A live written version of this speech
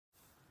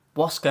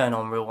What's going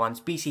on, real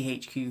ones?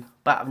 BCHQ,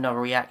 back with another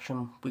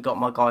reaction. We got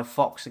my guy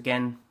Fox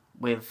again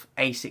with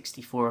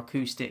A64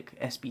 acoustic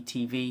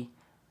SBTV.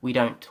 We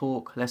don't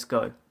talk, let's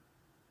go.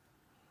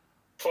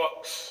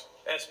 Fox,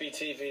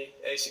 SBTV,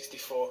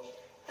 A64.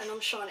 And I'm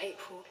Sean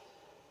April.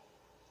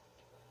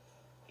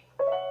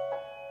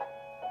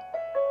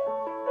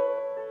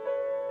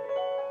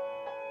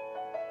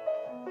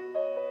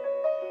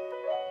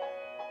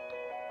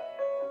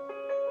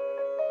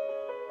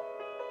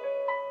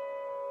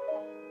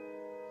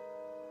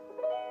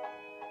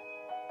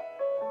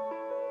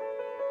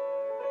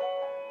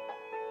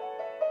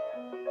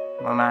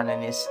 My man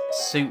in his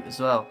suit as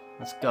well.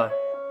 Let's go.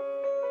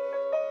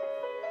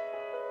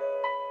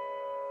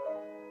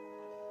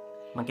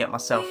 I'm gonna get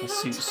myself a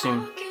suit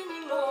soon.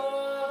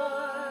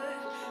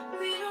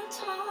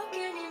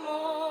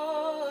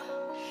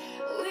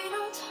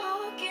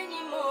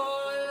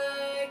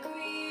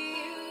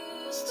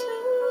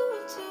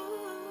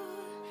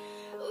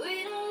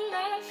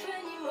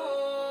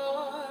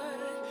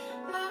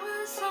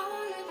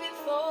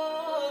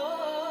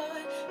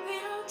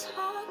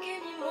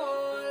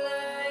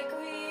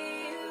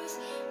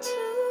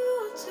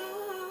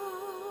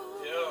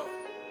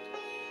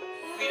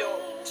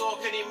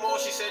 Talk anymore,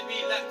 she said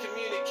we lack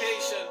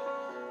communication.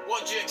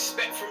 What do you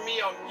expect from me?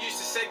 I'm used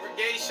to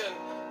segregation.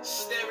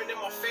 Staring in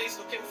my face,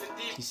 looking for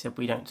deep. She said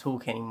we don't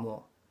talk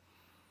anymore.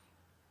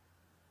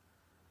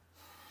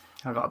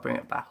 I gotta bring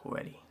it back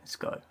already. Let's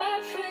go.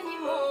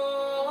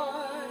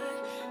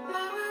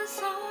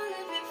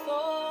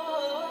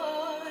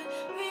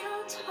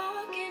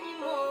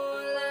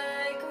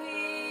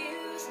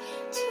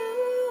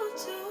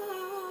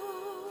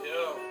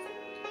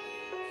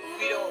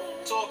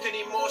 Talk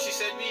anymore, she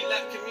said we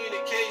lack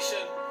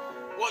communication.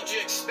 What do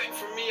you expect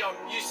from me? I'm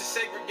used to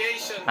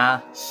segregation.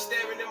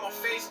 Staring in my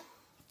face.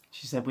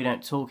 She said we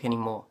don't talk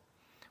anymore.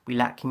 We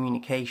lack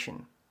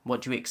communication.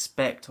 What do you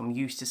expect? I'm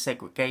used to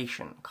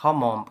segregation.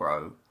 Come on,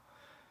 bro.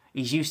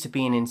 He's used to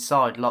being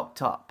inside,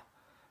 locked up.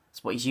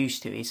 That's what he's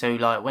used to. So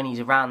like when he's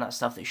around that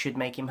stuff that should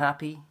make him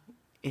happy,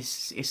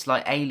 it's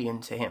like alien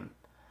to him.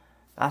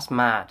 That's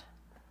mad.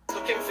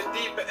 Looking for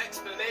deeper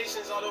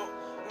explanations. I don't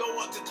know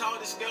what to tell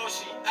this girl.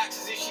 She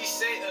acts as if she's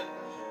Satan.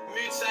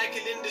 Mood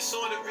cycling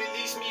disorder,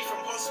 release me from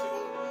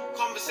hospital.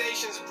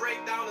 Conversations break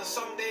down and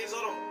some days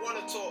I don't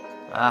want to talk.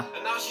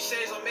 And now she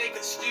says I make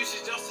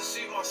excuses just to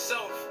suit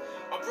myself.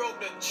 I broke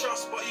the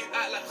trust, but you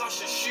act like I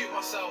should shoot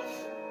myself.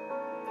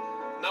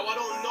 Now I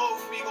don't know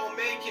if we gon'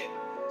 make it.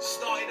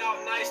 Started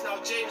out nice, now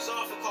James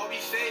Arthur can't be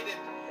faded.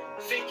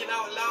 Thinking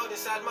out loud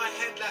inside my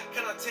head like,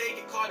 can I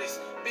take it? Cause this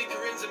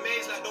bickering's a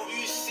maze, like don't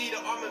you see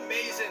that I'm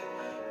amazing?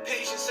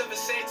 Patience of a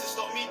saint to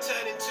stop me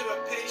turning to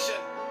a patient.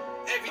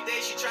 Every day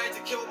she tried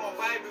to kill my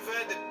vibe with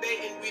her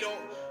debating. We don't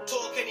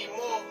talk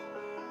anymore,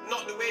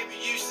 not the way we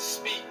used to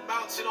speak.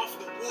 Bouncing off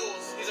the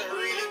walls isn't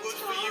really good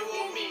for you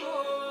or me.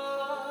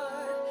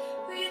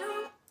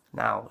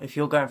 Now, if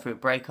you're going through a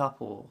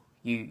breakup or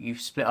you've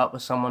split up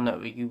with someone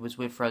that you was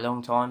with for a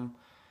long time,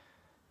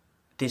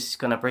 this is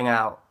going to bring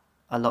out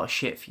a lot of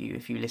shit for you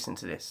if you listen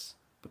to this.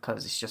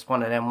 Because it's just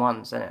one of them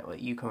ones, isn't it,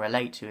 that you can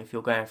relate to if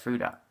you're going through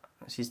that.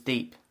 This is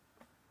deep.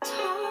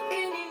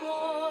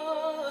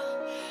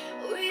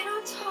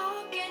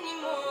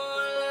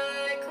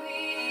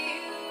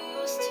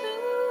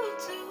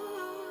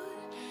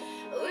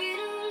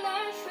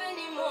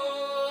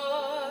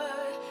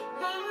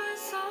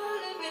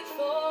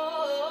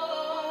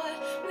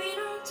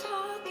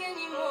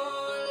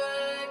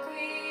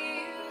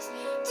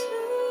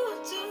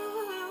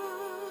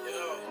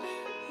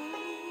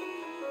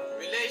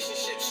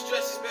 Relationship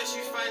stress is best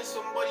you find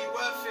somebody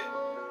worth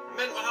it.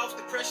 Mental health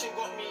depression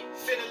got me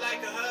feeling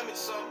like a hermit.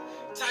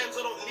 Sometimes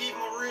I don't leave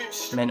my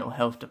room. Mental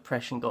health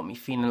depression got me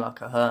feeling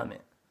like a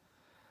hermit.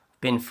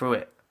 Been through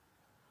it.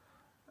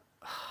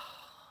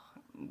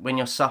 When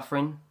you're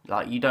suffering,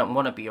 like you don't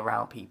want to be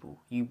around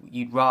people.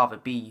 You'd rather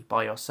be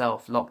by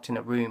yourself, locked in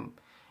a room.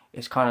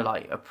 It's kind of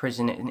like a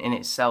prison in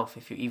itself.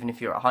 Even if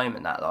you're at home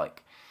and that,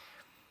 like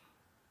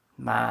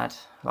mad.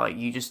 Like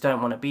you just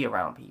don't want to be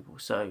around people.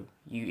 So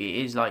it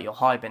is like you're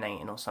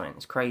hibernating or something.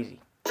 It's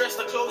crazy. Dress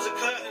to close the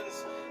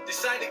curtains.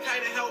 Decide the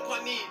kind of help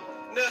I need.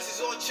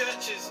 Nurses or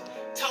churches.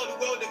 Tell the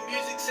world the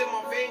music's in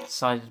my veins.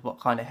 Decided what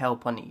kind of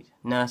help I need.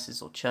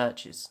 Nurses or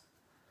churches.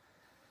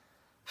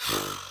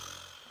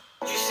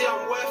 You see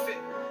I'm worth it.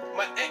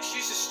 My ex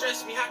used to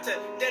stress me, had to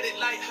dead it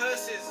like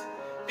hearses.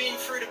 Been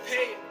through the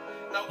pain.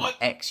 Now my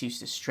ex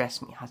used to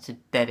stress me, had to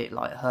dead it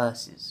like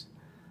hearses.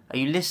 Are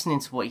you listening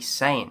to what he's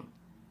saying?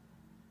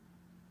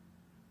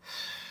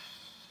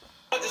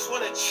 I just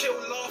want to chill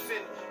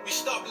laughing. We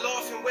stop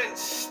laughing when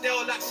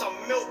still like some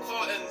milk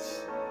cartons.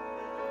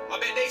 I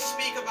bet they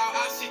speak about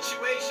our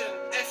situation.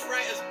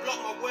 F-writers block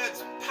my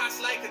words,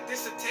 pass like a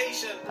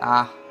dissertation.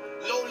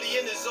 Lonely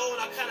in the zone,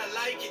 I kinda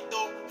like it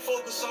though.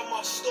 Focus on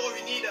my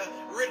story, need a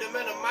rhythm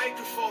and a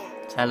microphone.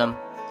 Tell him.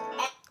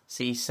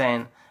 See, he's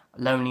saying,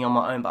 lonely on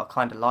my own, but I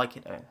kinda like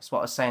it though. That's what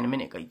I was saying a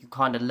minute ago. You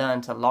kinda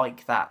learn to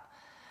like that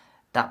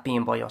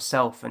being by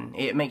yourself, and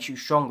it makes you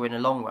stronger in the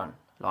long run.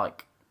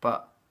 Like,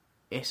 but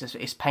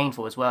it's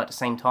painful as well at the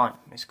same time.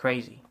 It's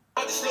crazy.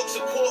 I just look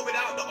support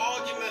without the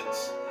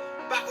arguments.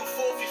 Back and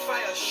forth you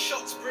fire,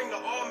 shots bring the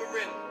armour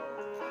in.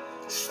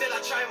 Still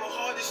I try my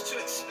hardest to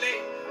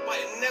explain, but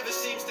it never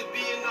seems to be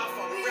enough.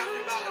 I'm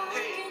rapping about the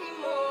pain.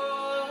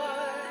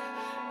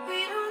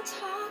 We don't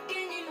talk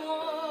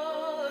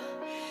anymore.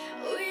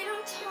 We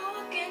don't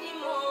talk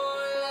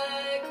anymore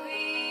like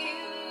we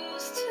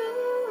used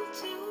to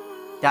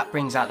do. That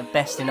brings out the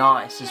best in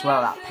artists as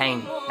well, that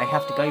pain. They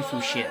have to go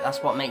through shit.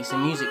 That's what makes the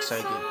music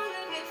so good.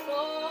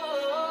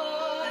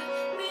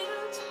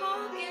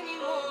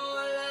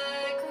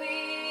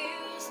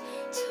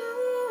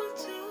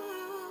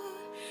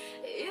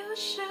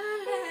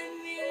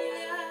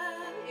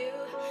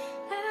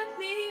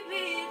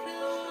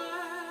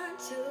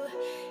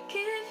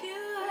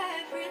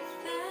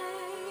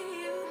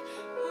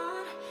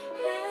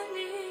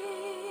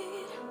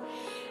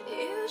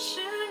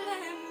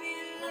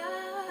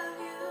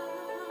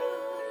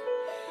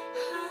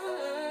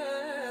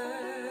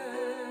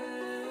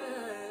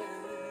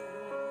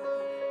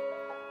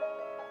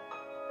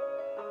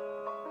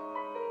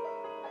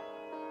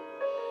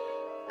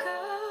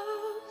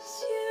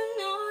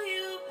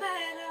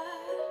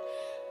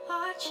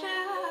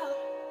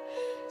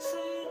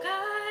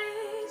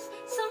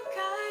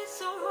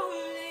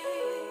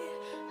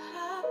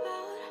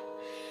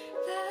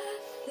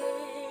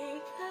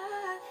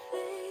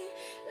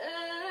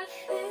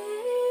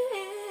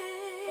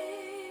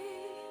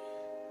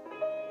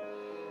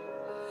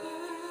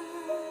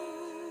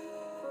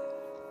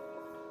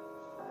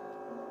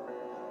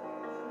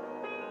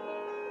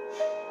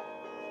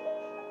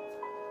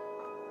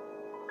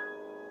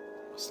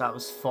 So that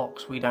was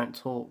Fox, We Don't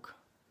Talk,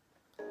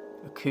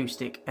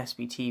 acoustic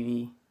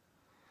SBTV.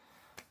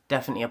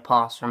 Definitely a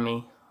pass from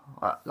me.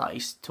 Like,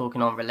 he's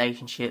talking on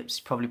relationships, he's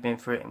probably been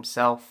through it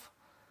himself.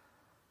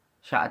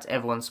 Shout out to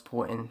everyone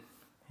supporting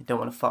who don't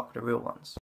want to fuck with the real ones.